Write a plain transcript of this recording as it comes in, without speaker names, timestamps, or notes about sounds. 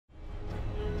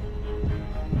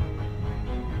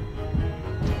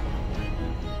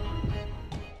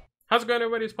How's it going,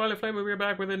 everybody? It's Pilot Flame. We're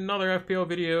back with another FPL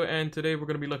video, and today we're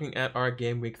going to be looking at our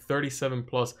Game Week 37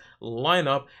 plus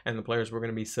lineup and the players we're going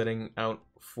to be setting out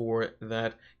for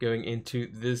that going into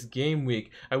this game week.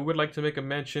 I would like to make a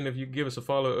mention, if you give us a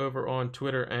follow over on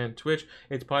Twitter and Twitch,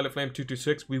 it's Pilot Flame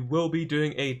 226. We will be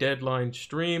doing a deadline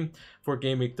stream for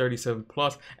Game Week 37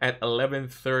 plus at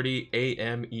 11:30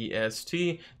 a.m.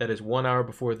 EST. That is 1 hour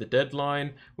before the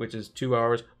deadline, which is 2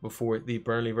 hours before the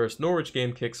Burnley vs Norwich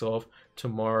game kicks off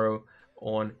tomorrow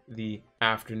on the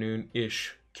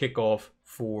afternoon-ish kickoff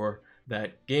for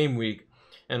that game week.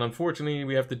 And unfortunately,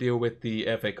 we have to deal with the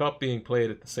FA Cup being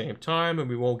played at the same time, and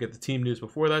we won't get the team news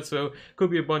before that, so could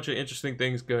be a bunch of interesting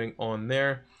things going on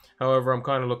there. However, I'm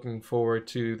kind of looking forward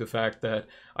to the fact that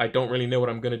I don't really know what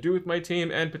I'm going to do with my team,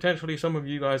 and potentially some of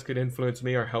you guys could influence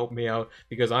me or help me out,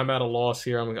 because I'm at a loss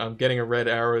here. I'm getting a red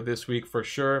arrow this week for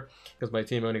sure, because my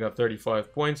team only got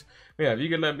 35 points. But yeah, if you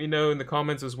could let me know in the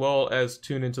comments as well as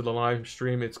tune into the live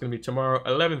stream. It's going to be tomorrow,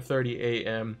 11:30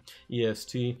 a.m.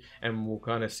 EST, and we'll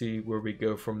kind of see where we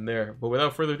go from there. But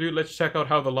without further ado, let's check out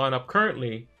how the lineup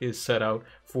currently is set out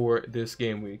for this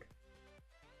game week.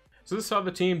 So this is how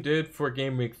the team did for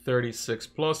Game Week 36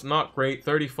 plus. Not great,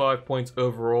 35 points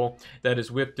overall. That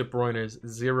is with De Bruyne's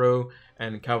 0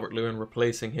 and Calvert-Lewin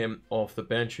replacing him off the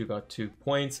bench, who got 2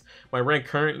 points. My rank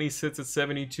currently sits at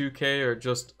 72k, or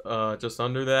just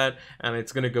under that, and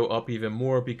it's going to go up even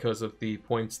more because of the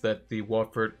points that the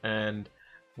Watford and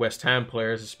West Ham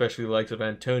players, especially the likes of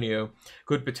Antonio,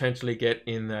 could potentially get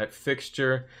in that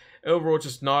fixture. Overall,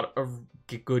 just not a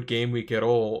good game week at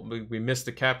all. We missed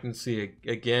the captaincy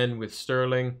again with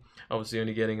Sterling, obviously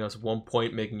only getting us 1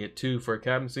 point, making it 2 for a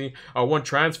captaincy. Our one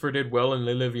transfer did well in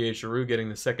Olivier Giroud, getting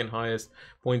the second highest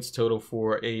points total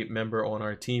for a member on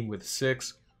our team with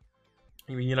 6.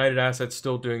 United assets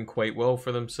still doing quite well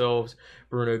for themselves.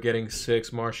 Bruno getting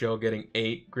 6, Martial getting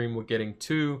 8, Greenwood getting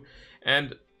 2,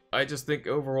 and I just think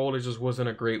overall it just wasn't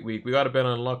a great week. We got a bit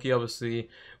unlucky, obviously,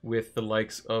 with the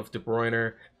likes of De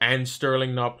Bruyne and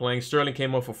Sterling not playing. Sterling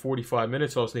came off for 45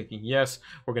 minutes, so I was thinking, yes,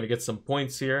 we're going to get some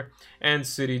points here. And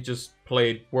City just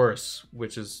played worse,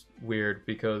 which is weird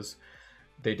because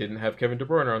they didn't have Kevin De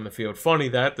Bruyne on the field. Funny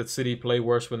that City play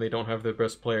worse when they don't have their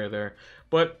best player there.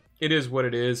 But it is what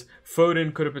it is.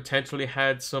 Foden could have potentially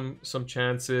had some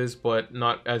chances, but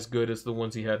not as good as the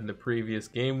ones he had in the previous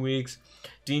game weeks.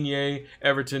 Digne,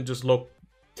 Everton just looked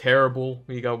terrible.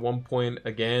 He got 1 point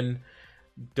again.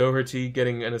 Doherty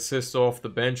getting an assist off the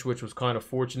bench, which was kind of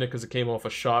fortunate because it came off a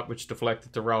shot which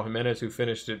deflected to Raul Jimenez, who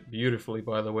finished it beautifully,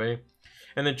 by the way.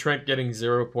 And then Trent getting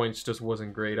 0 points just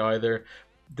wasn't great either.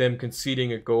 Them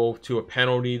conceding a goal to a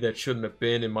penalty that shouldn't have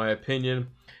been, in my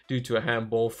opinion, due to a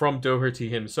handball from Doherty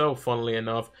himself, funnily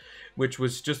enough, which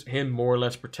was just him more or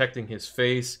less protecting his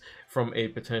face from a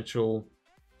potential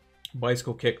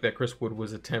bicycle kick that Chris Wood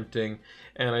was attempting.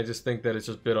 And I just think that it's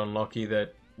just a bit unlucky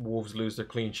that Wolves lose their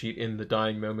clean sheet in the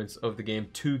dying moments of the game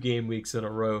 2 game weeks in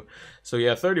a row. So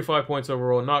yeah, 35 points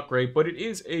overall, not great, but it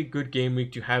is a good game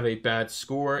week to have a bad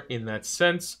score in that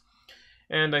sense.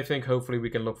 And I think hopefully we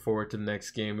can look forward to the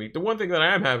next game week. The one thing that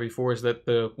I am happy for is that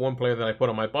the one player that I put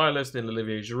on my buy list in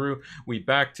Olivier Giroud, we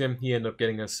backed him. He ended up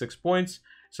getting us 6 points.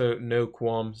 So no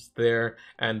qualms there.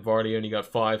 And Vardy only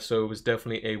got 5. So it was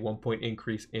definitely a 1 point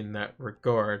increase in that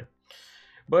regard.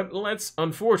 But let's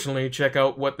unfortunately check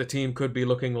out what the team could be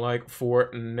looking like for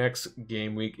next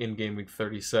game week in Game Week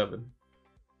 37.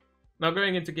 Now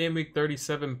going into Game Week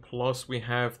 37 plus, we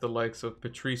have the likes of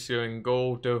Patricio in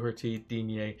goal, Doherty,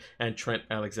 Digne, and Trent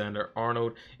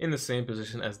Alexander-Arnold in the same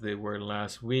position as they were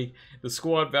last week. The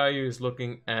squad value is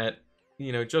looking at,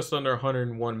 just under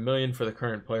 101 million for the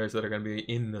current players that are going to be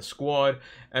in the squad,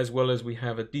 as well as we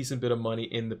have a decent bit of money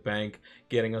in the bank,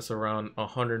 getting us around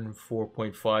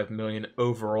 104.5 million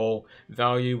overall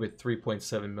value with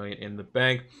 3.7 million in the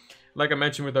bank. Like I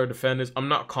mentioned with our defenders, I'm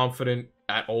not confident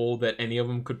at all that any of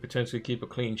them could potentially keep a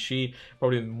clean sheet.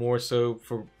 Probably more so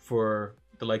for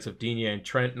the likes of Digne and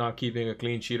Trent not keeping a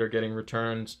clean sheet or getting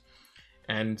returns.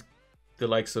 And the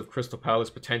likes of Crystal Palace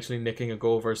potentially nicking a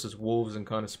goal versus Wolves and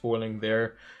kind of spoiling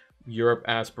their Europe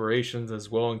aspirations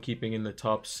as well and keeping in the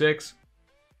top 6.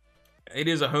 It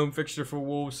is a home fixture for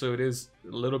Wolves, so it is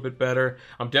a little bit better.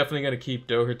 I'm definitely going to keep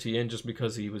Doherty in just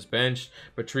because he was benched.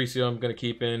 Patricio I'm going to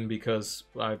keep in because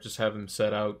I just have him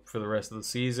set out for the rest of the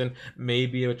season.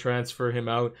 Maybe I'll transfer him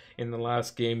out in the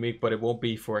last game week, but it won't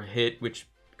be for a hit, which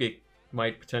it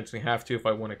might potentially have to if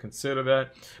I want to consider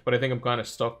that. But I think I'm kind of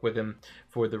stuck with him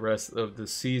for the rest of the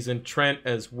season. Trent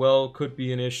as well could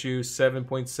be an issue.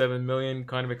 7.7 million,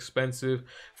 kind of expensive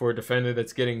for a defender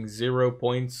that's getting 0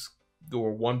 points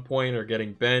or 1 point or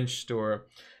getting benched or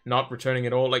not returning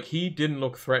at all. Like, he didn't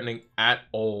look threatening at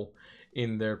all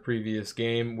in their previous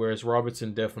game, whereas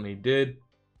Robertson definitely did.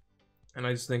 And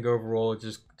I just think overall,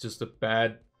 just a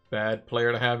bad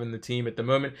player to have in the team at the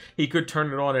moment. He could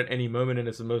turn it on at any moment, and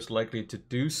is the most likely to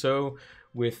do so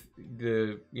with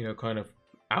the kind of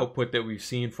output that we've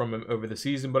seen from him over the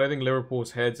season. But I think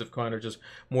Liverpool's heads have kind of just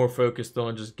more focused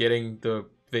on just getting the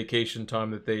vacation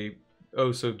time that they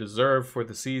so deserve for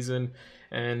the season,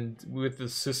 and with the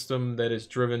system that is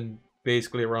driven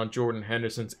basically around Jordan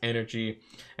Henderson's energy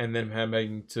and them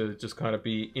having to just kind of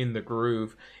be in the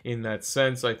groove in that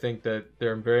sense. I think that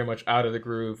they're very much out of the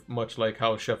groove, much like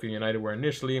how Sheffield United were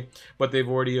initially, but they've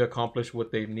already accomplished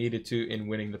what they've needed to in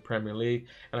winning the Premier League,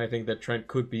 and I think that Trent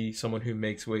could be someone who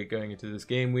makes weight going into this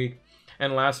game week.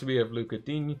 And lastly, we have Luca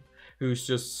Digne, who's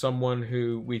just someone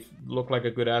who we look like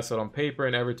a good asset on paper,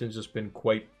 and Everton's just been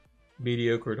quite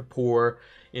mediocre to poor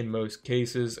in most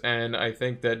cases. And I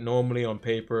think that normally on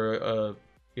paper,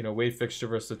 away fixture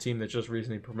versus a team that just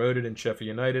recently promoted in Sheffield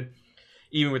United,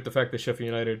 even with the fact that Sheffield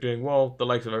United are doing well, the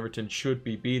likes of Everton should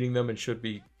be beating them and should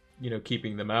be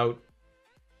keeping them out.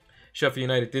 Sheffield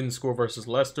United didn't score versus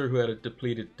Leicester, who had a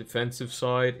depleted defensive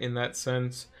side in that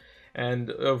sense. And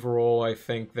overall, I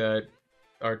think that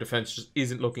our defense just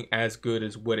isn't looking as good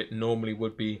as what it normally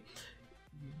would be,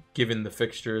 given the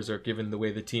fixtures or given the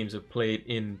way the teams have played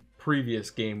in previous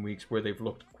game weeks where they've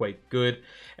looked quite good.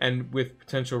 And with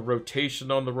potential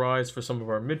rotation on the rise for some of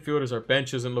our midfielders, our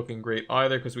bench isn't looking great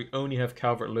either, because we only have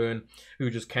Calvert-Lewin, who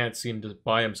just can't seem to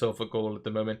buy himself a goal at the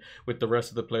moment, with the rest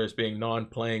of the players being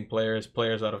non-playing players,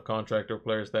 players out of contract, or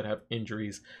players that have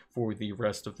injuries for the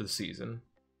rest of the season.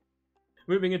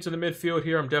 Moving into the midfield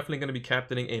here, I'm definitely going to be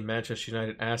captaining a Manchester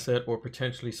United asset, or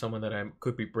potentially someone that I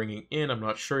could be bringing in. I'm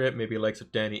not sure yet. Maybe the likes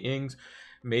of Danny Ings,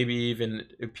 maybe even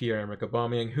Pierre-Emerick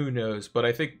Aubameyang. Who knows? But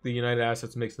I think the United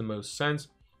assets makes the most sense,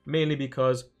 mainly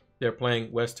because they're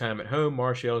playing West Ham at home.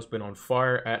 Martial has been on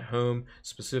fire at home,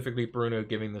 specifically Bruno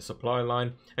giving the supply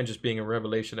line and just being a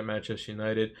revelation at Manchester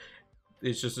United.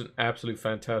 It's just an absolute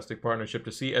fantastic partnership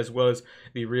to see, as well as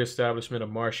the reestablishment of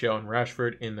Martial and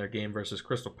Rashford in their game versus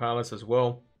Crystal Palace as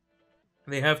well.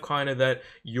 They have kind of that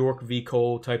York v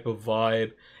Cole type of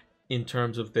vibe in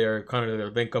terms of their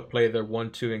link-up play, their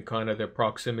 1-2, and kind of their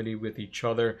proximity with each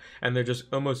other, and they're just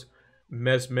almost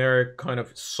mesmeric, kind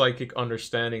of psychic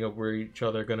understanding of where each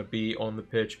other are going to be on the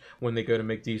pitch when they go to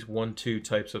make these 1-2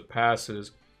 types of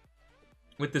passes.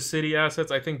 With the City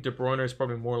assets, I think De Bruyne is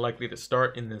probably more likely to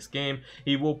start in this game.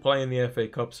 He will play in the FA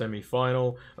Cup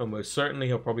semi-final. Almost certainly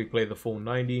he'll probably play the full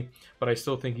 90, but I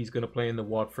still think he's going to play in the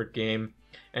Watford game.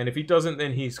 And if he doesn't,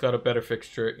 then he's got a better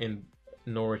fixture in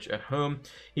Norwich at home.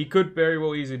 He could very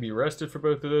well easily be rested for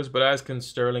both of those, but as can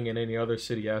Sterling and any other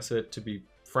City asset, to be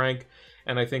frank.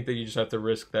 And I think that you just have to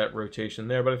risk that rotation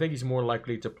there. But I think he's more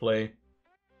likely to play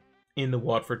in the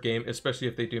Watford game, especially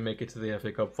if they do make it to the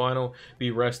FA Cup final, be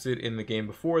rested in the game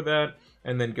before that,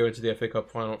 and then go into the FA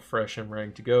Cup final fresh and ready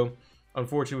to go.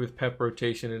 Unfortunately, with Pep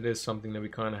rotation, it is something that we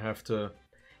kind of have to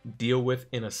deal with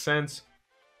in a sense.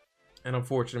 And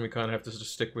unfortunately, we kind of have to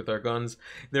just stick with our guns.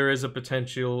 There is a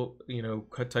potential,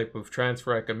 type of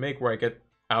transfer I can make where I get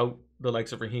out the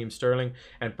likes of Raheem Sterling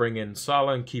and bring in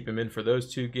Salah and keep him in for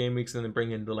those 2 game weeks, and then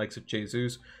bring in the likes of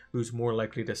Jesus, who's more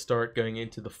likely to start going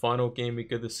into the final game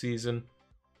week of the season.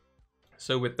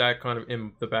 So with that kind of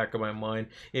in the back of my mind,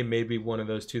 it may be one of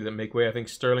those 2 that make way. I think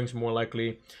Sterling's more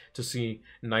likely to see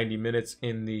 90 minutes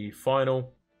in the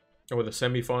final, or the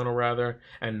semi-final rather,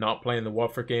 and not play in the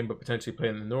Watford game, but potentially play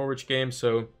in the Norwich game.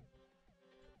 So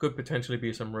could potentially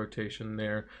be some rotation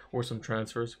there, or some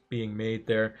transfers being made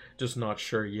there. Just not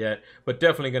sure yet, but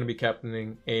definitely going to be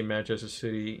captaining a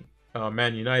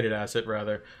Man United asset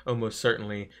rather, almost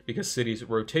certainly, because City's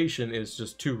rotation is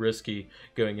just too risky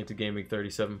going into Game Week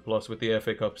 37 plus, with the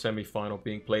FA Cup semi-final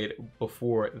being played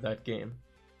before that game.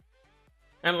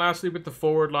 And lastly, with the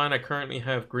forward line, I currently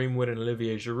have Greenwood and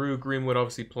Olivier Giroud. Greenwood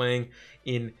obviously playing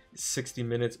in 60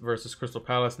 minutes versus Crystal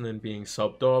Palace and then being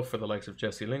subbed off for the likes of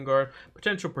Jesse Lingard.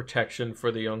 Potential protection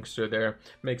for the youngster there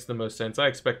makes the most sense. I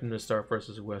expect him to start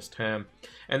versus West Ham.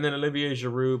 And then Olivier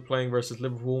Giroud playing versus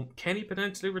Liverpool. Can he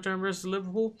potentially return versus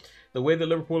Liverpool? The way that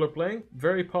Liverpool are playing?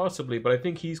 Very possibly, but I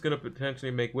think he's going to potentially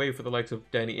make way for the likes of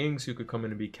Danny Ings, who could come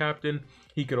in and be captain.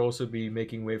 He could also be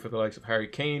making way for the likes of Harry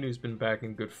Kane, who's been back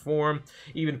in good form.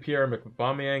 Even Pierre-Emerick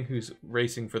Aubameyang, who's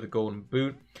racing for the Golden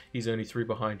Boot. He's only 3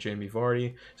 behind Jamie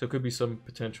Vardy, so it could be some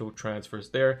potential transfers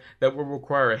there. That will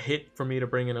require a hit for me to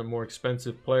bring in a more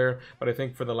expensive player, but I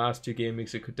think for the last 2 game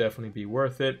weeks, it could definitely be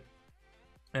worth it.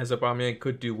 as Aubameyang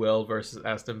could do well versus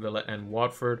Aston Villa and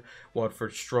Watford.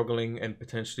 Watford struggling, and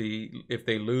potentially if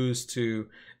they lose to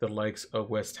the likes of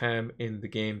West Ham in the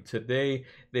game today,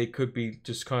 they could be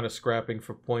just kind of scrapping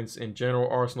for points in general.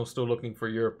 Arsenal still looking for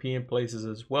European places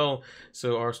as well,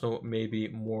 so Arsenal may be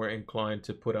more inclined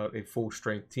to put out a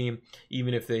full-strength team,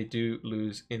 even if they do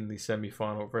lose in the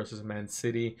semi-final versus Man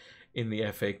City in the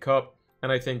FA Cup.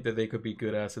 And I think that they could be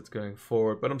good assets going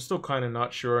forward, but I'm still kind of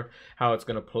not sure how it's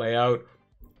going to play out.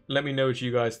 Let me know what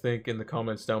you guys think in the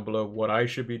comments down below, what I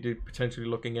should be potentially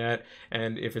looking at,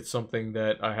 and if it's something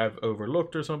that I have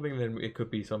overlooked or something, then it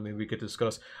could be something we could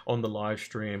discuss on the live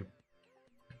stream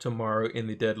tomorrow in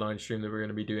the deadline stream that we're going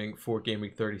to be doing for Game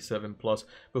Week 37 plus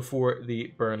before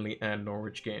the Burnley and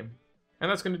Norwich game. And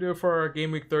that's going to do it for our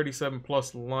Game Week 37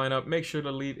 plus lineup. Make sure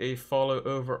to leave a follow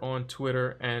over on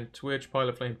Twitter and Twitch,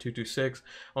 PilotFlame226.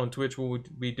 On Twitch, we'll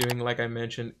be doing, like I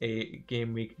mentioned, a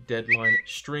Game Week deadline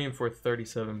stream for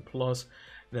 37 plus.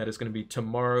 That is going to be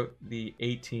tomorrow, the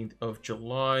 18th of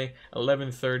July,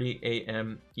 11:30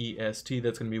 a.m. EST.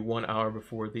 That's going to be 1 hour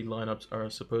before the lineups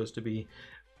are supposed to be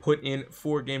put in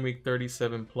for Game Week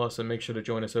 37 plus, and make sure to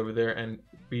join us over there and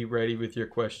be ready with your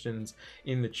questions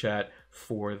in the chat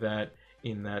for that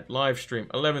in that live stream,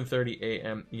 11:30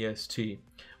 a.m. EST.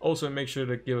 Also, make sure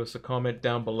to give us a comment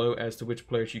down below as to which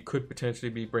players you could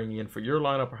potentially be bringing in for your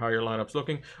lineup, or how your lineup's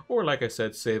looking, or like I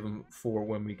said, save them for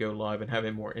when we go live and have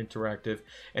a more interactive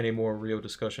and a more real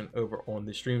discussion over on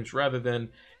the streams, rather than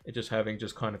just having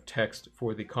just kind of text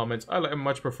for the comments. I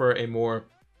much prefer a more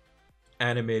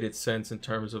animated sense in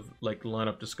terms of like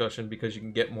lineup discussion, because you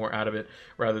can get more out of it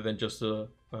rather than just a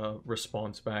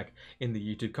response back in the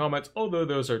YouTube comments, although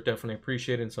those are definitely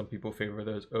appreciated and some people favor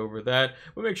those over that.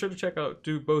 But make sure to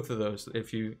do both of those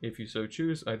if you so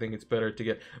choose. I think it's better to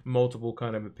get multiple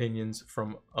kind of opinions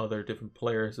from other different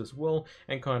players as well,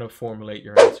 and kind of formulate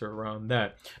your answer around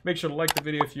that. Make sure to like the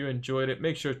video if you enjoyed it.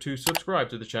 Make sure to subscribe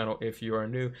to the channel if you are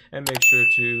new, and make sure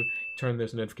to turn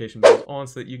those notification bells on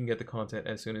so that you can get the content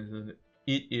as soon as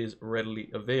it is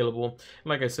readily available. And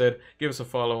like I said, give us a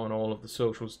follow on all of the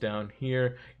socials down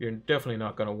here. You're definitely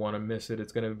not going to want to miss it.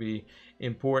 It's going to be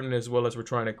important, as well as we're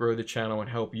trying to grow the channel and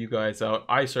help you guys out.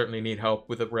 I certainly need help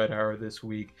with a red arrow this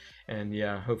week, and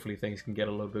yeah, hopefully things can get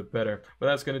a little bit better. But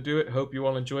that's going to do it. Hope you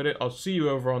all enjoyed it. I'll see you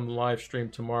over on the live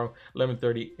stream tomorrow,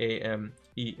 11:30 a.m.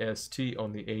 EST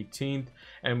on the 18th,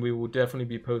 and we will definitely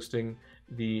be posting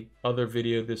the other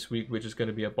video this week, which is going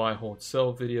to be a buy, hold,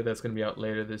 sell video. That's going to be out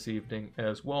later this evening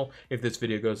as well, if this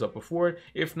video goes up before it.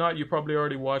 If not, you probably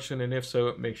already watched it, and if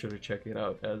so, make sure to check it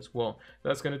out as well.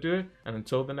 That's going to do it, and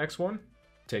until the next one,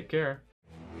 take care.